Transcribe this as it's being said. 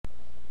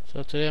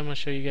So today I'm going to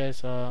show you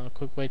guys a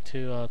quick way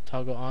to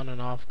toggle on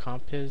and off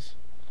Compiz,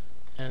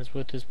 and it's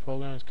with this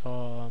program. It's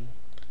called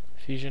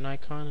Fusion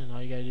Icon, and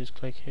all you gotta do is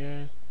click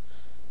here,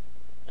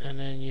 and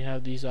then you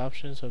have these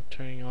options of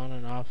turning on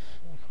and off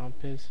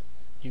Compiz.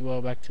 You go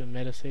back to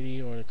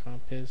Metacity or the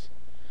Compiz,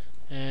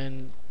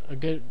 and a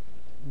good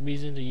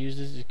reason to use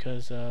this is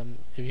because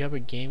if you have a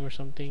game or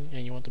something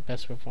and you want the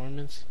best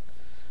performance,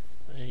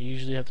 you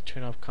usually have to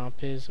turn off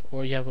Compiz,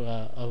 or you have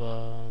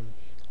an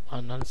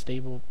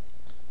unstable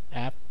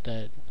app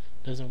that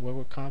doesn't work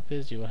with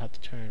Compiz, you will have to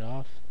turn it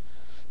off.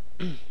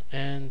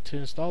 And to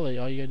install it,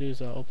 all you gotta do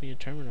is open your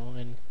terminal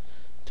and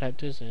type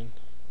this in: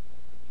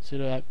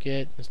 sudo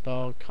apt-get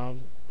install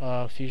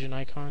Fusion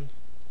Icon.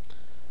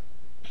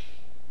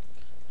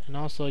 And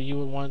also, you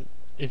would want,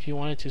 if you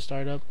wanted to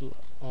start up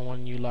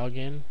when you log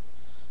in,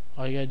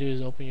 all you gotta do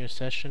is open your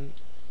session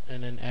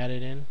and then add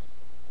it in.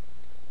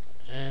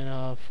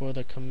 And for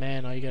the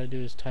command, all you gotta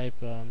do is type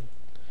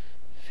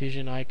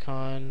Fusion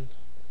Icon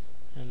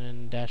and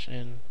then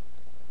 -n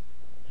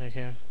right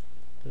here,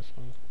 this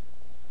one.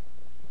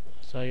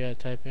 So you gotta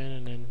type in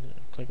and then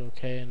click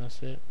OK, and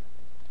that's it.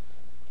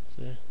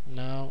 So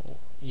now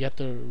you have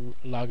to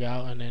log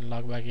out and then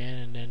log back in,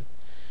 and then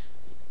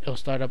it'll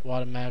start up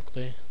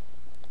automatically.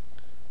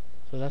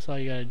 So that's all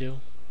you gotta do.